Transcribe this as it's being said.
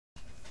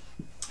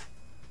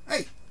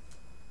Hey,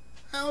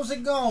 how's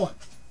it going?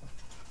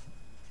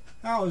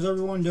 How is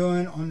everyone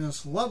doing on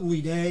this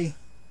lovely day?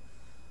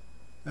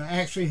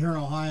 Actually, here in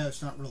Ohio,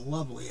 it's not real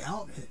lovely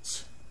out.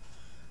 It's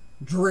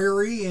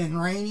dreary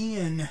and rainy,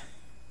 and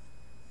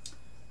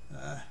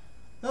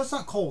that's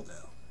not cold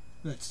though.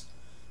 That's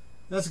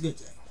a good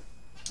thing.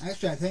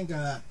 Actually, I think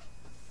I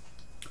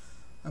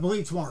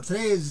believe tomorrow.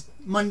 Today is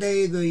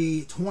Monday,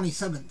 the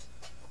 27th.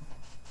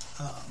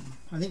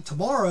 I think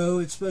tomorrow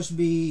it's supposed to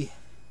be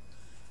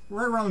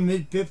right around the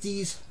mid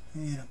 50s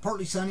and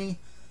partly sunny,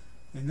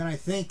 and then I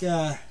think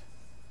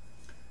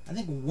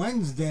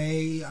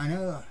Wednesday, I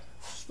know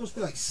it's supposed to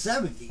be like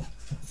 70,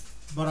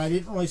 but I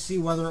didn't really see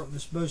whether it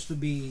was supposed to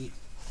be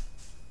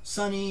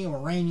sunny or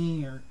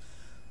rainy. Or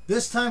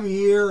this time of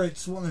year,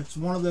 it's one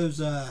of those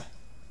here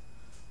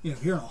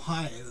in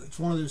Ohio, it's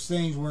one of those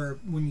things where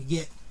when you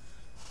get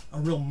a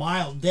real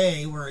mild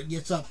day where it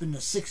gets up in the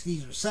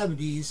 60s or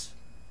 70s,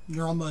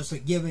 you're almost a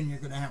given you're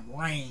going to have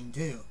rain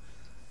too.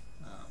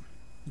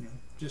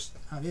 Just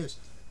how it is.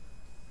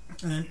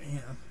 And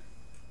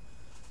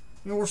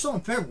we're still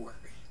in February.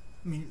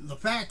 I mean, the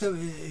fact of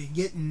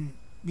it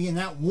being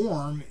that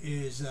warm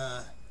is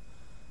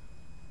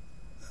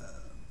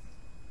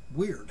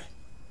weird.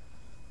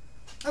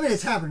 I mean,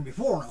 it's happened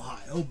before in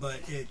Ohio,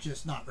 but it's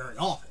just not very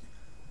often.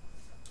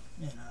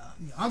 And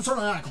I'm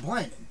certainly not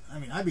complaining. I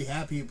mean, I'd be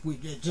happy if we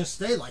could just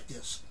stay like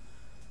this.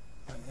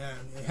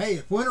 Hey,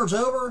 if winter's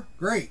over,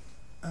 great.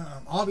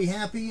 I'll be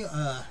happy,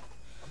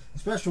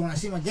 especially when I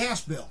see my gas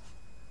bill.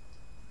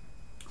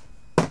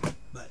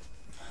 But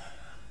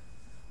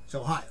it's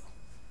Ohio,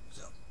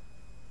 so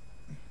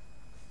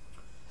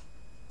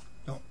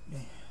don't.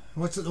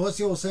 What's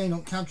the old saying?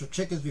 Don't count your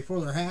chickens before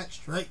they're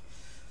hatched, right?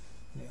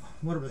 Yeah,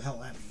 whatever the hell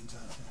that means. I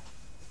don't know.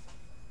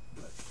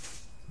 But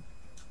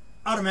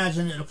I'd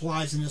imagine it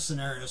applies in this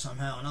scenario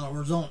somehow. In other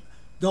words,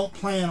 don't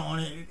plan on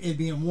it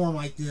being warm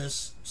like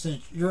this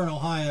since you're in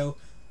Ohio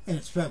and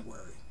it's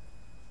February.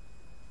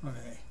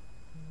 Okay,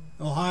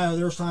 Ohio,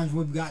 there's times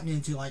we've gotten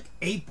into like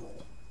April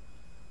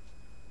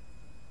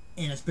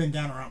and it's been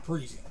down around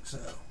freezing, so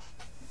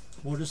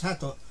we'll just have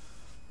to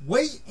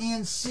wait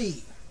and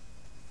see.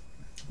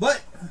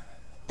 But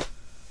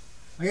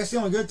I guess the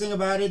only good thing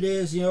about it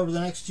is, over the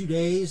next 2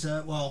 days,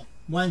 well,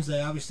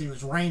 Wednesday obviously it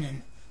was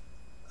raining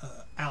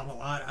out a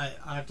lot.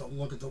 I have to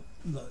look at the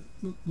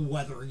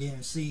weather again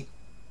and see.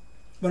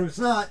 But if it's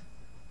not,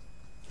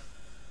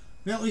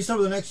 then at least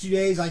over the next 2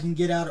 days I can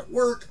get out at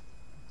work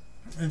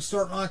and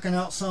start knocking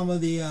out some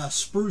of the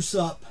spruce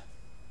up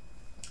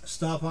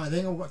stuff. I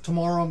think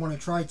tomorrow I'm going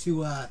to try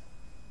to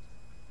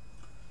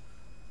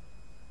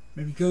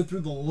maybe go through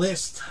the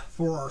list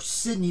for our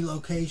Sydney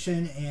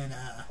location and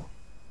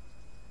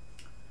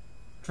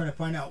try to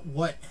find out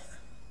what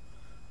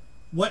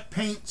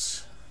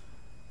paints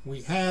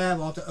we have.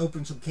 I'll have to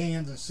open some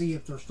cans and see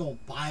if they're still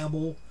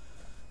viable.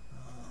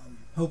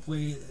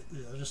 Hopefully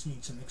they'll just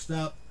need some mixed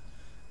up.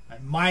 I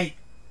might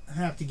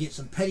have to get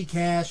some petty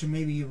cash and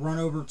maybe run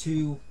over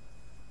to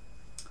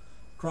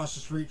across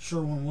the street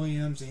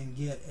Sherwin-Williams and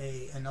get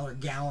another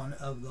gallon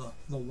of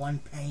the one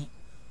paint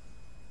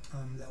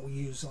that we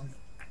use on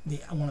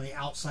one of the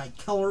outside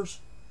colors,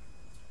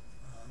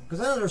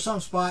 because I know there's some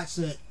spots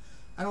that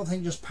I don't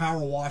think just power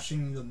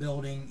washing the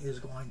building is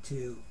going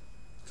to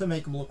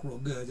make them look real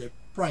good. They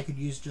probably could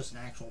use just an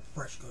actual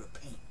fresh coat of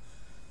paint.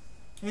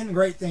 And the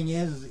great thing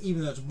is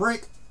even though it's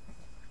brick,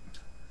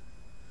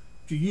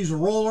 if you use a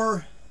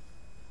roller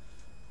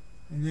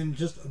and then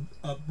just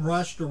a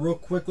brush to real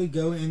quickly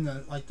go in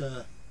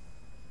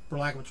for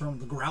lack of a term,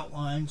 the grout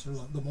lines or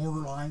the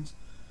mortar lines,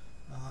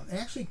 it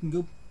actually can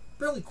go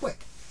fairly quick,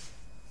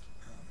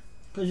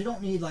 because you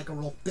don't need like a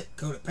real thick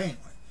coat of paint.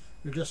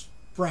 You're just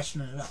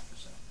freshening it up.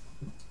 So.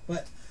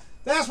 But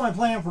that's my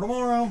plan for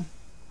tomorrow.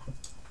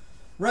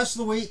 Rest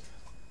of the week,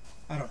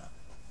 I don't know.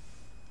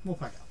 We'll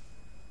find out.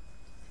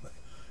 But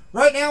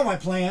right now my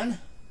plan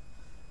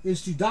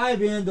is to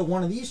dive into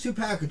one of these two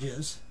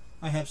packages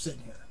I have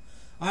sitting here.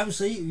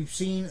 Obviously, if you've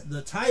seen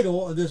the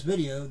title of this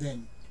video,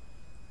 then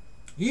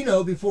you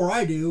know before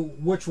I do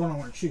which one I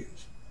want to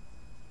choose.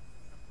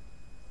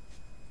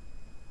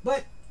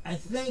 But I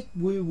think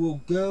we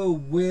will go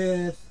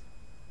with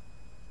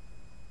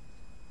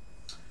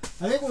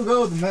the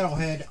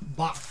Metalhead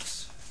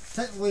Box.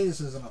 Technically, this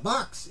isn't a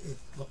box. It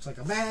looks like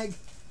a bag,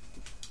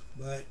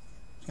 but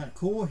it's kind of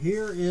cool.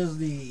 Here is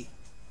the...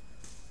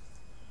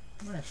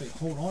 I'm going to actually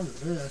hold on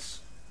to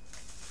this.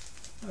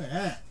 Look at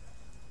that.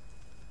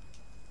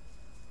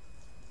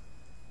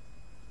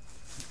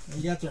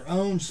 They got their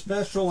own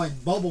special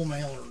like bubble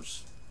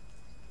mailers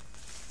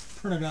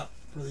printed up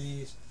for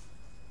these.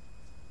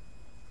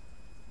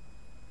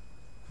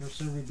 First,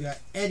 so we've got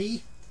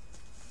Eddie,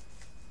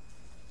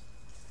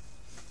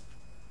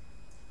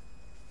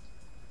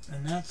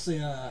 and that's the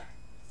oh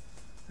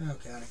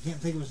god, I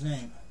can't think of his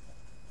name.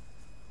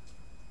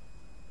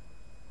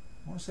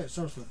 I want to say it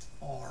starts with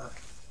R,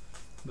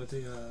 but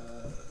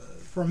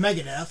for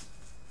Megadeth,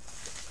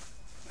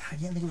 I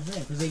can't think of his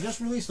name because they just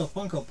released a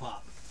Funko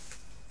Pop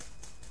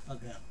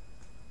of him.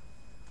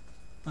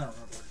 I don't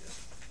remember what it is.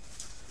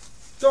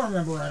 Don't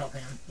remember right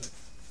offhand. But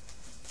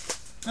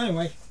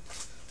anyway,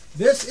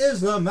 this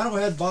is the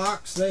Metalhead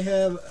box. They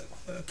have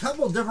a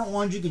couple of different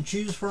ones you can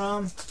choose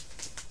from.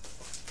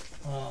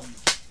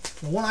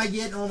 The one I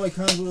get normally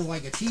comes with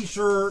like a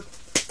t-shirt,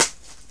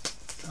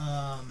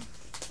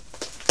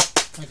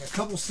 like a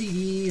couple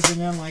CDs, and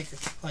then like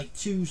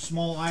 2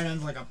 small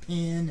items like a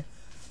pin,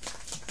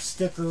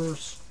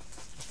 stickers,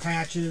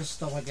 patches,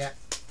 stuff like that.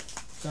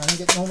 So I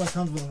think it normally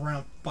comes with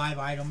around 5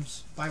 or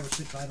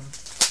 6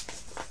 items.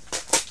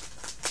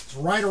 It's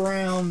right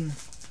around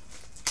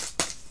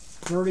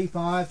 $35,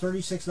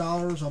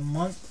 $36 a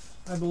month,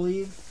 I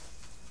believe.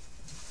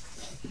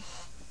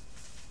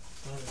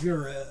 If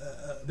you're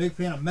a big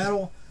fan of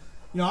metal,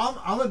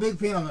 I'm a big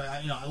fan of,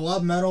 I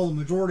love metal. The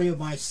majority of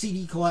my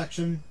CD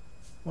collection,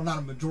 well, not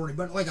a majority,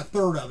 but like a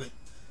third of it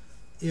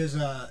is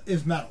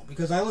metal,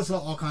 because I listen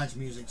to all kinds of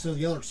music. So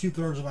the other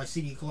 2/3 of my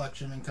CD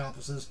collection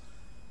encompasses,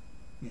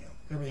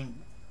 everything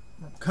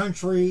from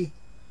country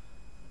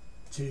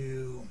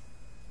to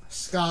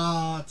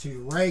ska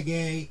to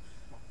reggae,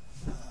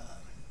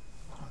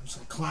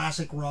 some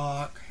classic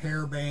rock,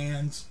 hair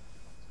bands,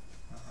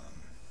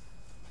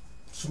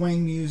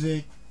 swing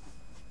music,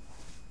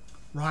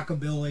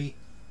 rockabilly,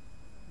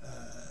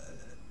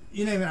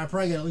 you name it. I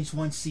probably get at least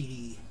 1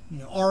 CD.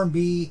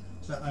 R&B.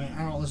 So I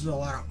don't listen to a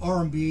lot of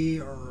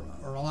R&B or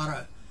a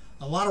lot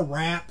of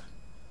rap,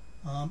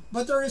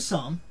 but there is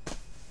some.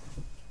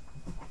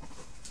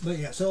 But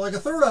yeah, so like a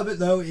third of it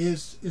though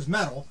is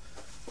metal.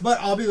 But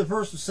I'll be the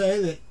first to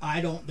say that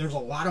there's a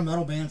lot of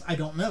metal bands I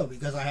don't know,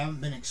 because I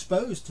haven't been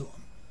exposed to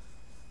them,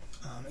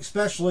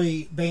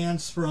 especially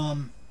bands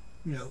from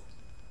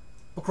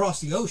across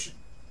the ocean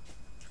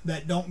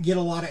that don't get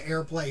a lot of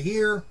airplay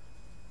here.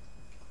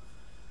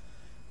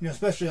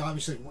 Especially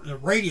obviously the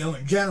radio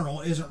in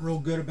general isn't real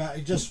good about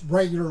it. Just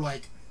regular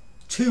like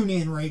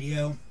tune-in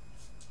radio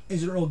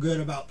isn't real good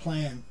about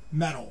playing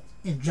metal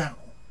in general.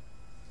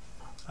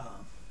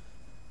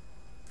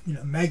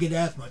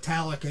 Megadeth,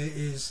 Metallica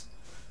is,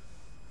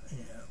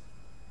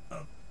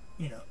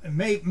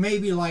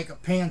 maybe like a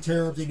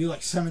Pantera if they do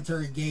like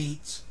Cemetery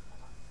Gates.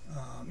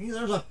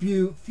 There's a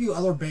few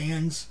other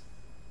bands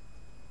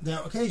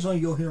that occasionally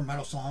you'll hear a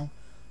metal song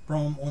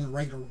from on the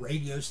regular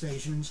radio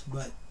stations,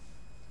 but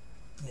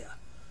yeah.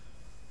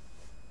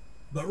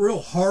 But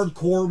real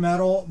hardcore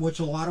metal, which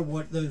a lot of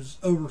what those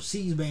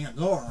overseas bands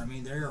are, I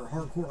mean, they're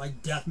hardcore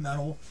like death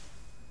metal,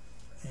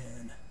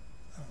 and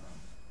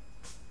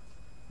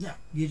yeah,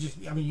 you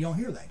don't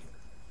hear that here.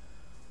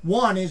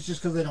 One is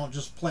just because they don't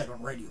just play it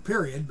on radio,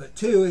 period. But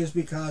 2 is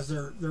because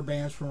they're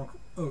bands from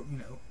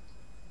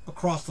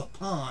across the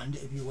pond,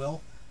 if you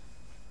will,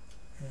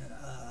 and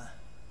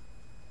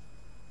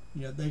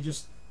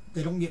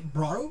they don't get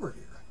brought over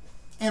here.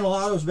 And a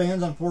lot of those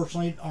bands,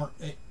 unfortunately, aren't,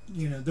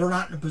 they're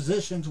not in a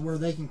position to where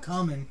they can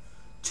come and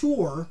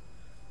tour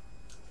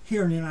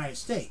here in the United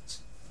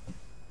States.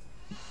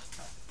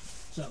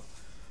 So,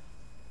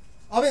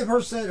 I'll be the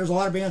person to say there's a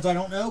lot of bands I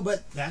don't know,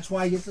 but that's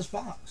why I get this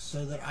box,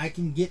 so that I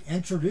can get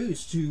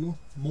introduced to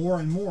more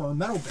and more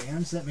metal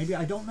bands that maybe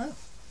I don't know.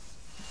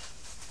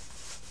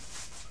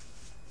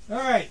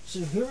 Alright, so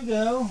here we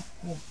go.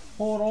 We'll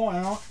pull it all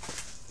out.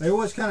 They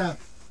always kind of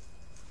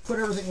put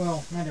everything,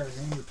 well, not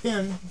everything, the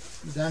pin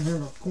down here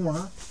in the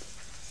corner.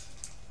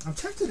 I'm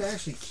tempted to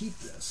actually keep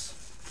this,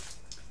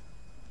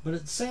 but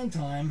at the same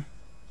time,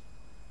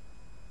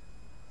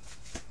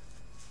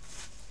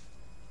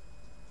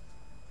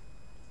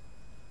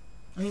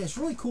 I mean, it's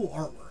really cool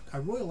artwork. I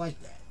really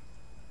like that,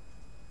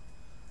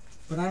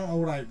 but I don't know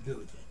what I'd do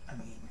with it. I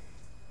mean,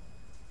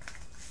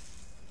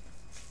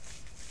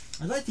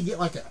 I'd like to get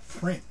like a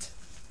print.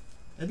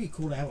 That'd be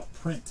cool to have a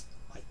print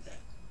like that.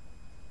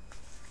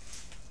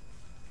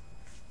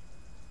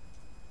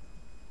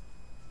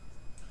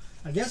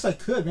 I guess I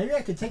could. Maybe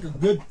I could take a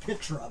good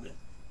picture of it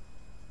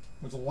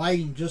with the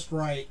lighting just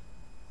right,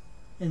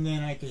 and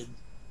then I could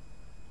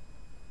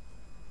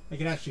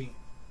actually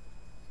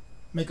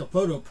make a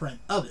photo print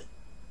of it.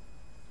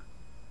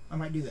 I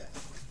might do that.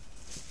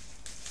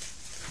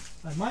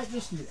 I might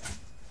just do that.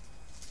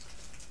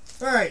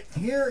 Alright,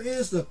 here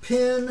is the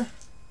pin.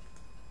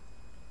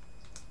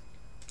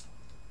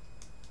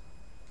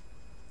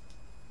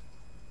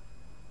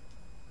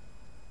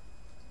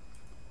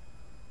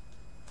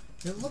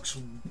 It looks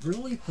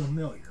really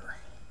familiar.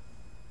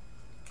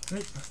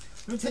 Let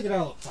me take it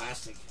out of the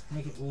plastic,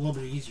 make it a little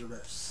bit easier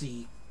to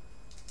see.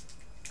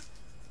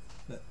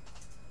 That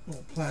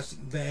little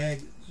plastic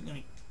bag is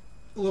going to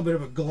a little bit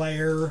of a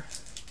glare, a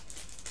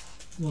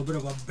little bit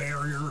of a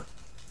barrier.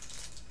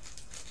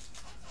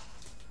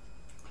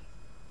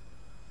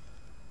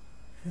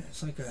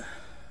 It's like a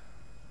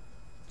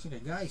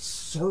guy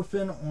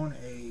surfing on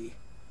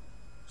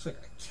it's like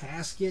a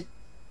casket,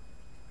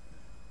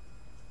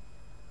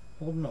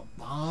 holding a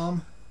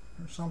bomb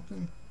or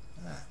something.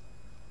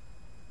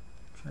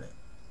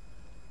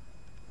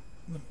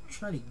 I'm gonna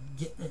try to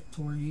get it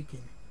to where you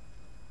can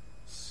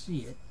see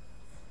it.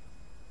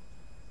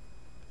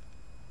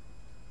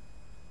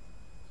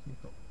 See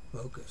if I'll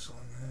focus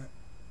on that.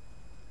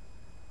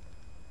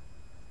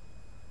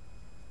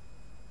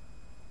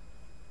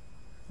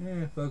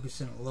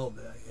 Focus in a little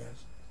bit, I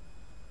guess.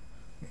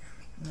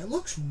 Yeah. It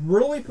looks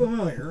really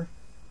familiar.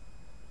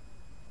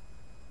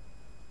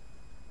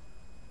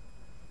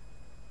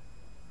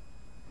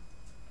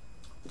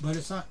 But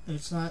it's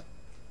not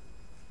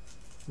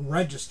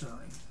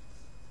registering.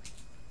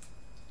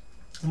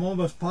 I'm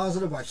almost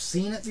positive I've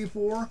seen it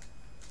before,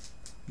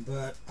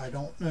 but I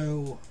don't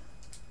know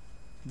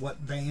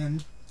what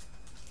band.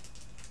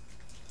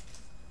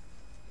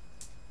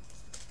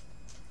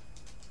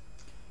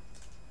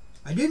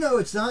 I do know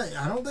it's not,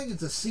 I don't think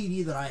it's a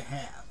CD that I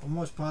have. I'm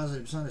almost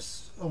positive it's not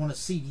on a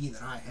CD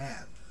that I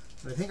have.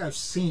 But I think I've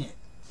seen it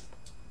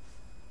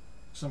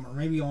somewhere.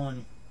 Maybe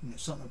on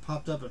something that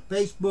popped up on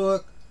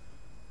Facebook,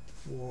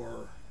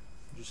 or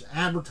just an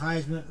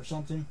advertisement or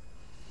something.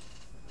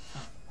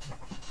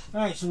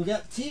 Alright, so we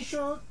got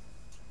t-shirt.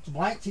 It's a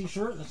black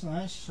t-shirt. That's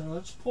nice. So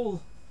let's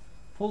pull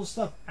the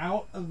stuff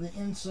out of the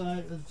inside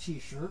of the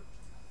t-shirt.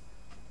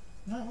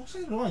 No, it looks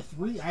like there's only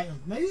 3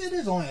 items. Maybe it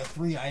is only a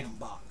 3-item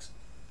box.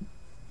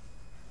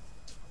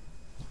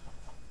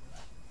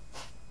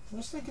 I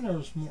was thinking there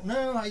was more.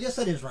 No, I guess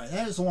that is right.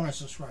 That is the one I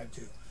subscribed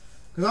to.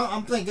 Because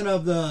I'm thinking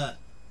of the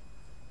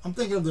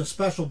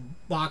special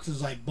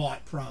boxes I bought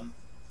from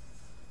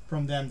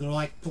them. They're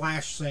like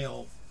flash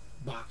sale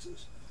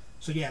boxes.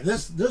 So yeah,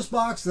 this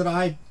box that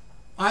I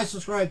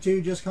subscribe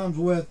to just comes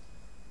with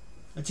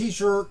a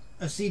t-shirt,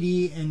 a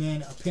CD, and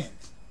then a pin.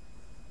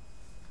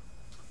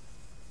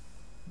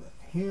 But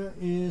here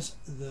is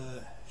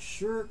the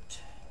shirt.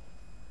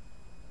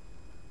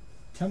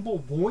 Temple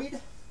Void?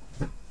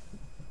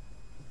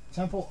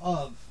 Temple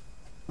of.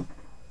 Is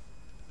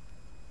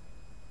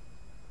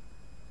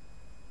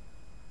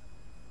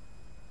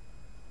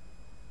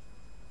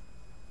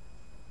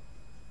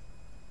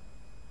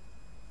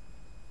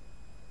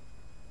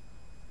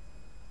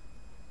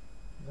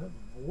that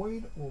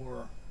Void,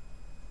 or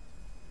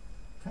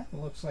kind of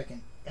looks like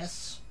an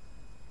S?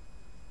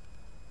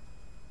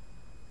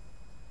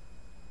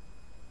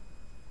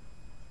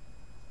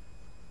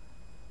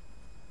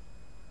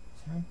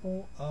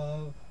 Temple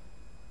of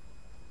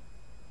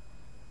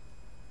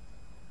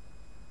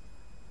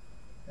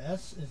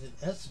S, is it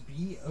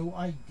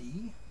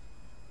SBOID?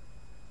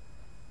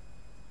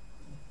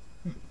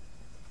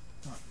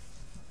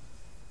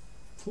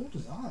 Cool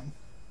design.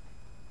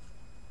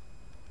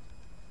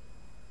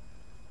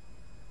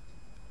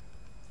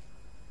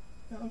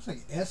 That looks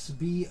like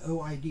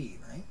SBOID,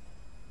 right?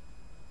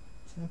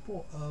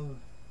 Temple of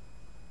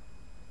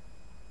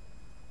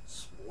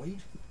Svoid?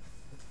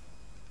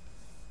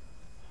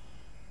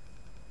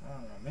 I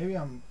don't know. Maybe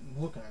I'm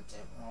looking at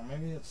that wrong.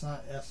 Maybe it's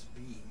not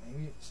SB.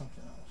 Maybe it's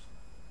something else.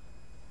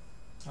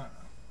 I don't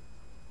know.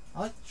 I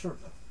like the shirt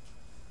though.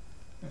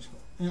 That's cool.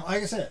 You know,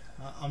 like I said,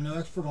 I'm no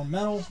expert on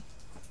metal.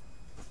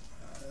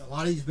 A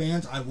lot of these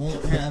bands I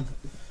won't have.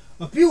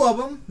 A few of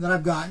them that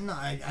I've gotten,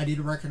 I did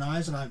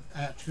recognize, and I've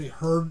actually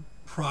heard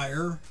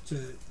prior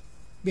to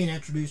being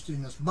introduced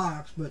in this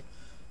box. But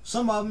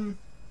some of them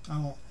I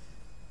won't.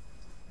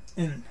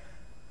 And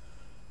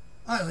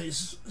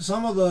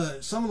some of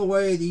the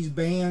way these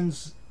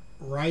bands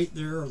write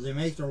or they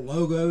make their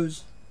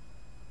logos.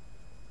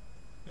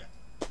 Yeah.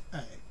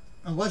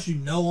 Unless you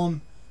know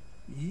them,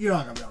 you're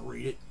not going to be able to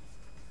read it.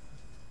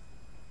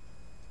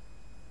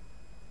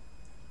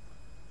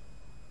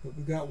 But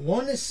we got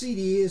one is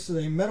CD. This is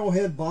a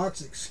Metalhead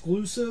Box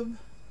exclusive.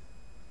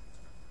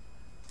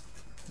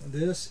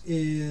 This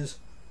is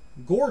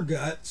Gore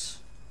Guts.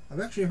 I've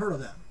actually heard of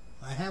them.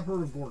 I have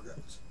heard of Gore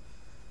Guts.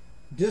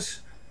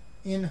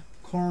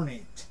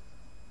 Disincarnate.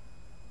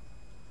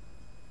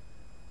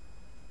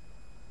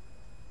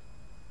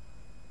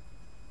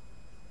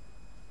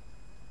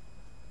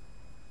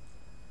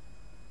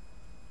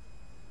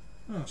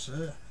 Oh, so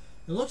it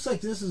looks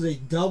like this is a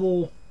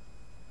double.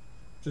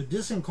 So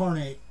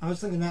Disincarnate. I was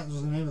thinking that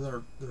was the name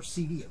of their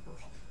CD at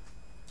first.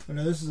 But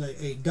no, this is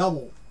a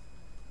double.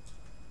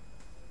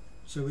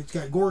 So it's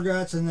got Gore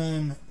Guts, and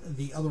then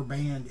the other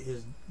band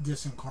is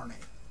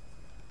Disincarnate.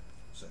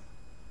 So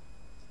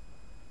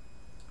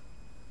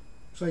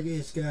looks like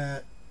it's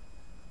got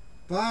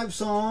 5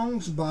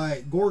 songs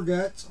by Gore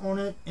Guts on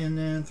it, and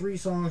then 3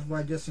 songs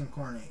by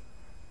Disincarnate.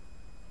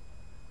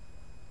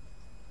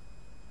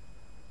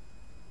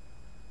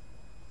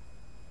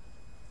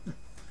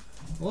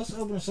 Well, let's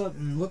open this up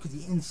and look at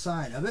the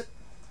inside of it.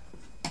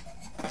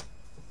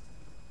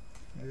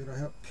 Maybe it'll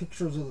have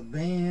pictures of the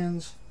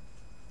bands.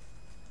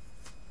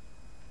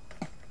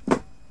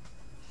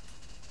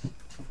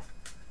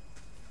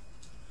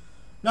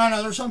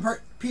 No, there's some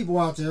people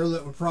out there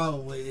that would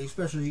probably,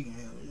 especially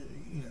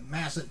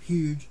massive,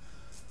 huge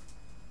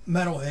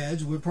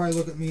metalheads, would probably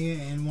look at me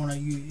and want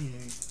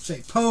to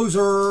say poser,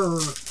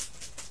 or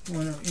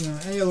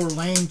any other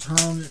lame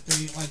term that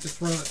they like to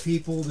throw at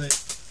people that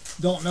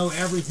don't know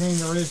everything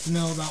there is to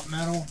know about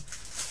metal.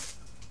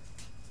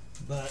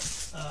 But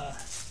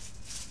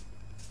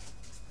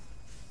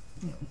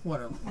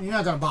whatever. You're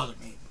not gonna bother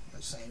me by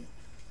saying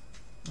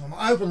it.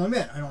 I openly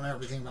admit I don't know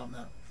everything about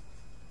metal.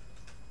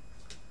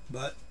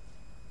 But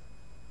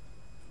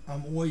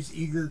I'm always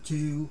eager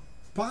to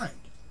find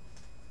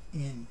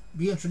and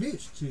be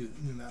introduced to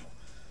new metal.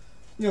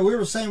 You know, we were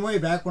the same way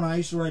back when I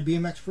used to ride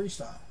BMX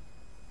freestyle.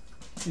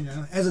 You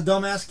know, as a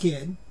dumbass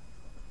kid,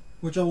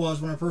 which I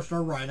was when I first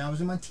started riding. I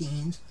was in my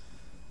teens.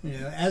 You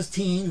know, as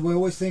teens, we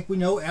always think we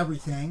know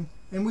everything,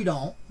 and we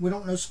don't. We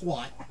don't know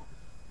squat.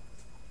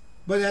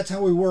 But that's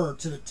how we were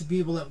to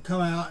people that would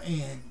come out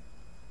and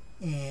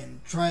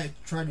try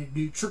to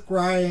do trick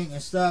riding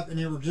and stuff, and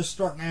they were just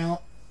starting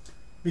out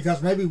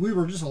because maybe we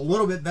were just a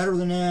little bit better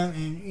than them,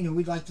 and you know,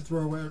 we'd like to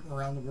throw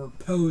around the word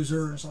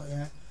poser and stuff like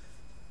that.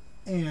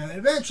 And you know,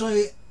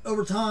 eventually,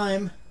 over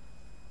time,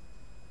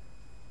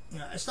 you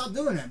know, I stopped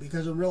doing that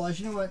because I realized,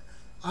 you know what,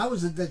 I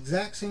was at the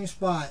exact same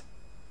spot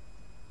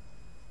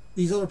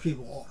these other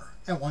people are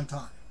at one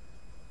time.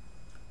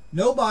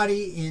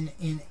 Nobody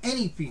in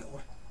any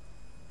field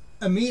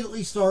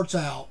immediately starts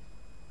out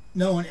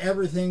knowing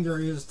everything there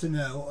is to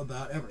know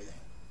about everything.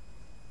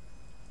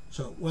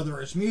 So whether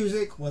it's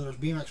music, whether it's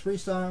BMX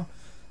freestyle,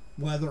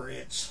 whether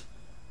it's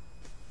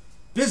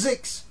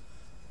physics,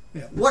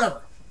 you know,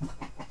 whatever,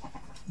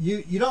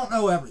 you don't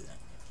know everything.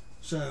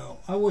 So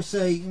I would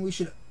say we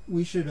should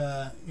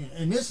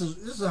and this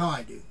is how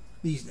I do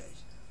these days.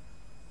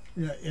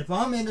 You know, if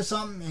I'm into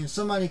something and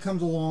somebody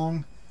comes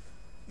along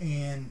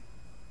and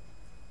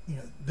you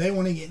know they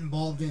want to get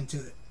involved in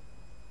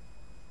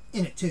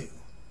it too,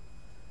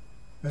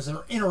 because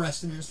they're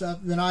interested in stuff,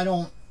 then I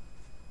don't.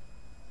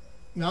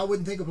 You know, I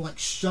wouldn't think of like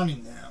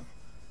shunning them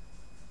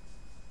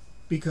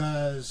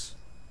because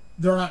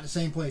they're not in the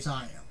same place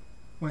I am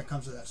when it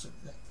comes to that sort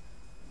of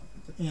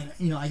thing. And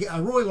you know, I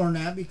really learned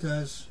that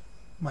because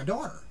my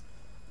daughter.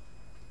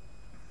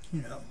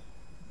 You know,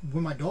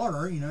 with my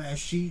daughter, you know, as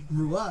she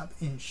grew up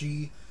and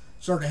she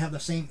started to have the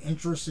same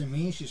interests in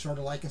me, she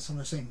started liking some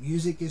of the same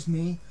music as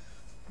me,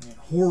 and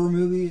horror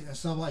movies and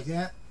stuff like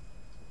that.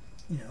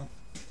 You know,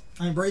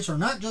 I embrace her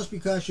not just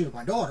because she was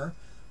my daughter,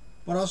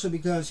 but also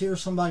because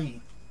here's somebody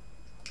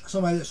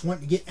that's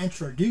wanting to get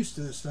introduced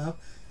to this stuff,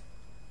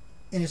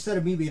 and instead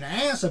of me being an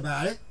ass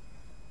about it,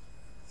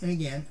 and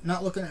again,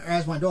 not looking at her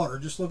as my daughter,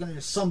 just looking at it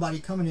as somebody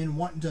coming in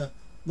wanting to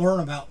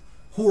learn about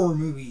horror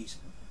movies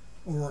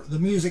or the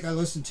music I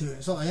listen to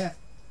and stuff like that,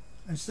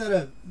 instead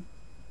of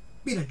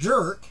being a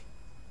jerk,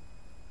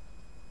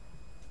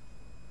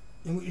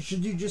 and we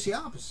should do just the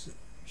opposite.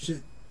 We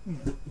should, you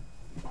know,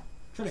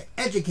 try to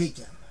educate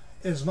them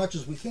as much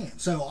as we can.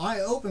 So I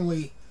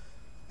openly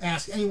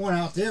ask anyone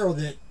out there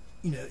that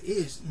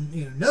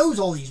knows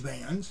all these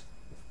bands,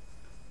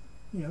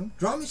 you know,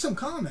 drop me some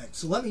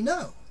comments, let me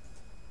know,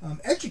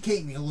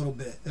 educate me a little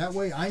bit. That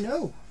way I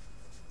know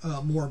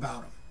more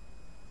about them.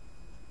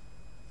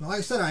 Like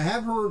I said, I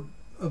have heard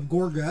of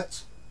Gore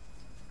Guts,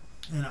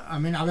 and I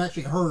mean, I've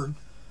actually heard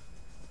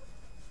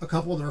a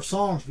couple of their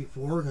songs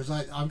before because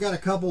I've got a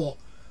couple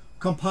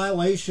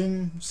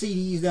compilation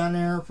CDs down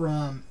there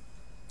from,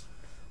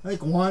 I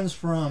think one's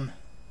from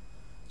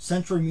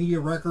Century Media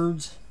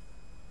Records,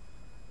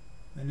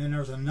 and then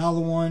there's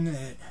another one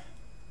that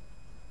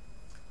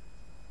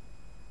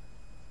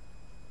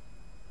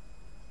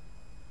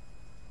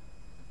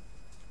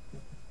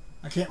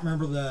I can't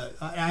remember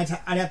I'd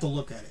have to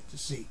look at it to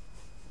see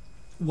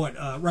what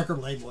record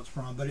label it's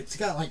from, but it's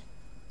got like,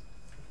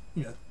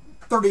 you know,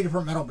 30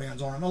 different metal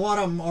bands on it. A lot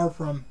of them are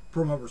from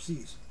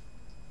overseas.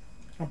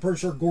 I'm pretty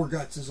sure Gore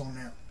Guts is on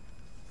there.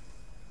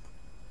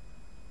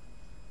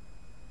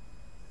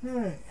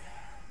 Alright,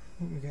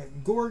 we got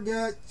Gore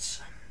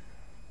Guts.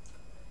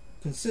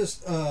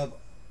 Consists of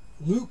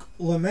Luke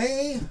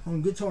LeMay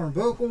on guitar and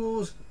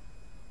vocals,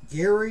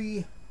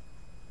 Gary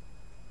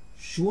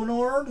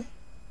Chouinard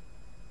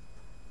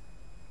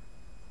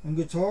on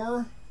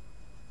guitar,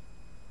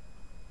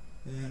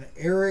 and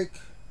Eric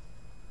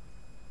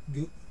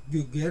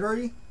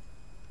Gugeri,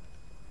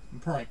 I'm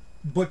probably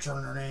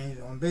butchering their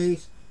names, on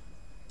bass,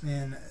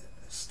 and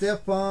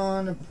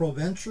Stefan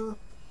Provencher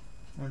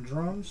on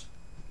drums.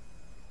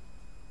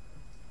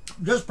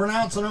 Just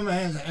pronouncing them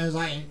as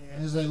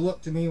they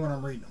look to me when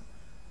I'm reading them.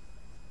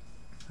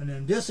 And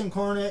then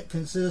Disincarnate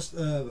consists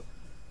of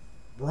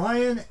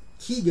Brian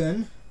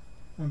Keegan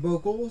on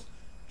vocals,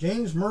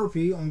 James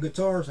Murphy on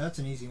guitars, that's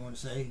an easy one to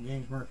say,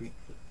 James Murphy.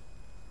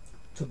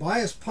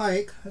 Tobias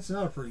Pike, that's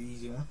another pretty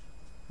easy one,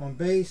 on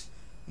bass,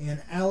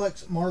 and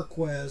Alex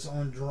Marquez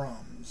on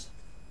drums.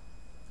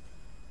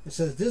 It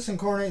says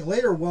Disincarnate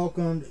later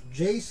welcomed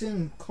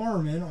Jason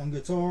Carmen on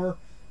guitar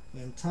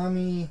and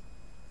Tommy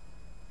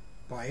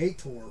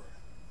Viator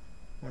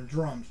on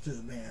drums to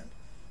the band.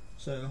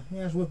 So,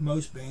 yeah, as with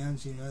most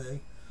bands, you know,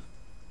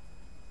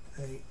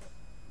 they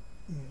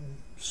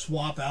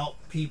swap out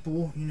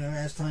people, you know,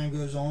 as time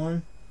goes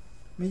on.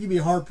 I mean, you'd be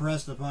hard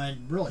pressed to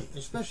find, really,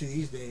 especially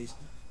these days,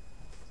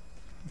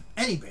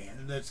 any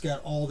band that's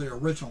got all their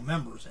original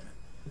members in it.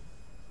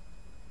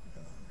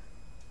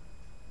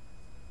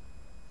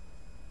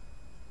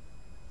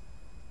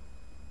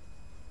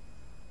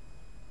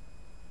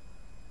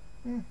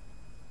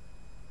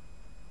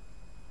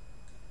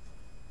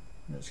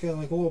 It's got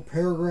like a little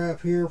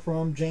paragraph here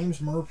from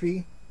James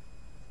Murphy.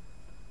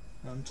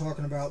 I'm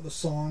talking about the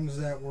songs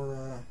that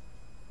were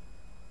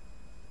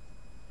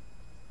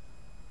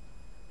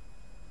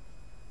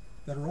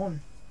that are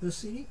on this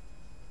CD.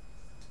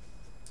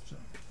 So,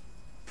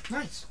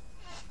 nice.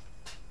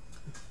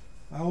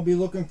 I'll be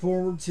looking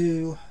forward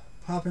to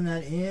popping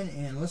that in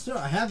and let's do it.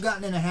 I have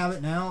gotten in a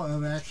habit now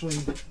of actually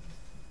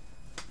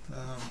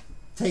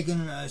taking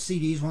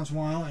CDs once in a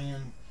while,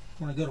 and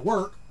when I go to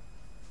work,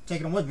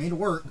 taking them with me to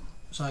work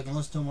so I can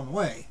listen to them on the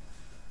way.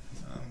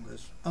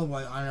 Because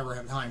otherwise I never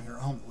have time here at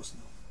home to listen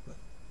to them. But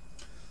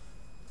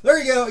there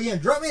you go. Again,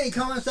 drop me any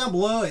comments down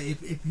below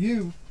if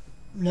you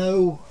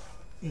know,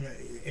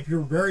 if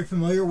you're very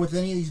familiar with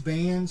any of these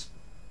bands.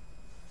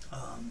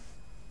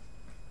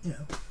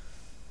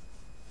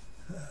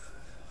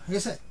 Like I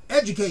said,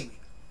 educate me.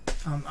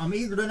 I'm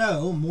eager to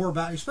know more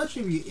about it,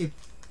 especially if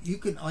you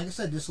can. Like I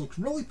said, this looks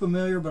really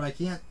familiar, but I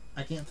can't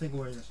think of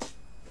what it is.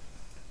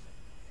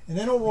 And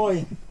they don't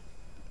really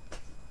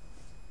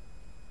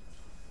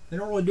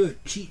do a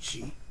cheat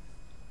sheet.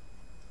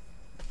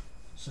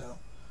 So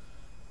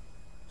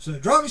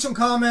drop me some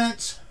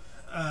comments.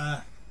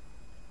 Yeah.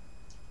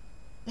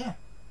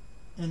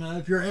 And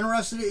if you're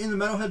interested in the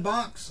Metalhead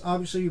Box,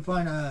 obviously you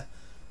find the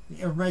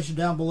information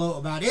down below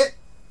about it.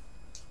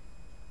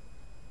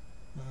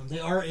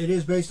 It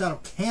is based out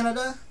of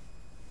Canada.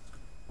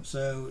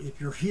 So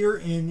if you're here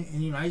in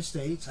the United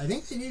States, I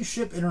think they do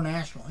ship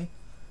internationally.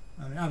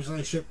 I mean, obviously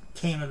they ship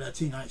Canada to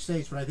the United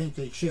States, but I think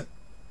they ship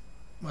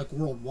like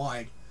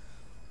worldwide.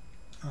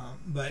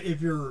 But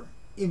if you're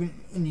even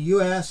in the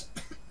U.S.,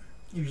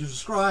 if you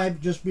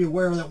subscribe, just be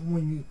aware that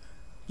when you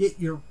get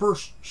your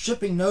first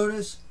shipping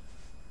notice,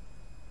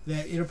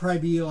 that it'll probably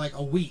be like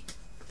a week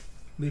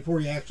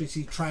before you actually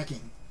see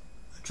tracking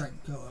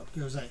go up.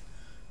 Because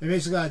they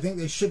basically, I think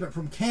they ship it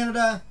from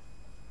Canada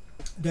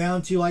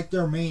down to like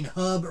their main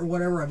hub or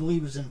whatever, I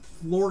believe is in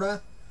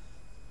Florida.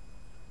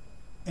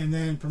 And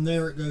then from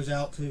there it goes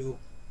out to,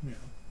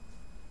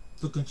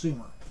 the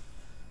consumer.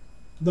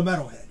 The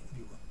metalhead, if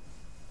you will.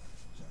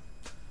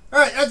 So,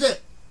 alright, that's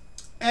it.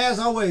 As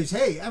always,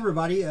 hey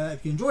everybody,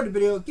 if you enjoyed the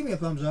video, give me a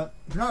thumbs up.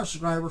 If you're not a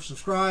subscriber,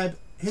 subscribe,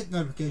 hit the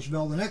notification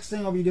bell. The next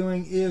thing I'll be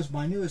doing is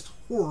my newest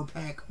horror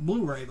pack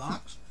Blu-ray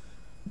box.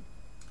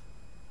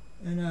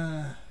 And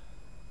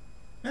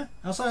yeah,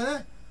 outside of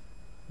that,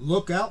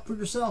 look out for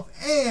yourself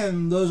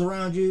and those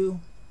around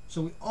you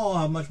so we all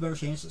have a much better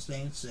chance of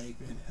staying safe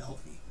and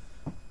healthy.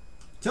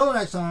 Till the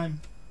next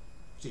time,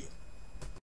 see you.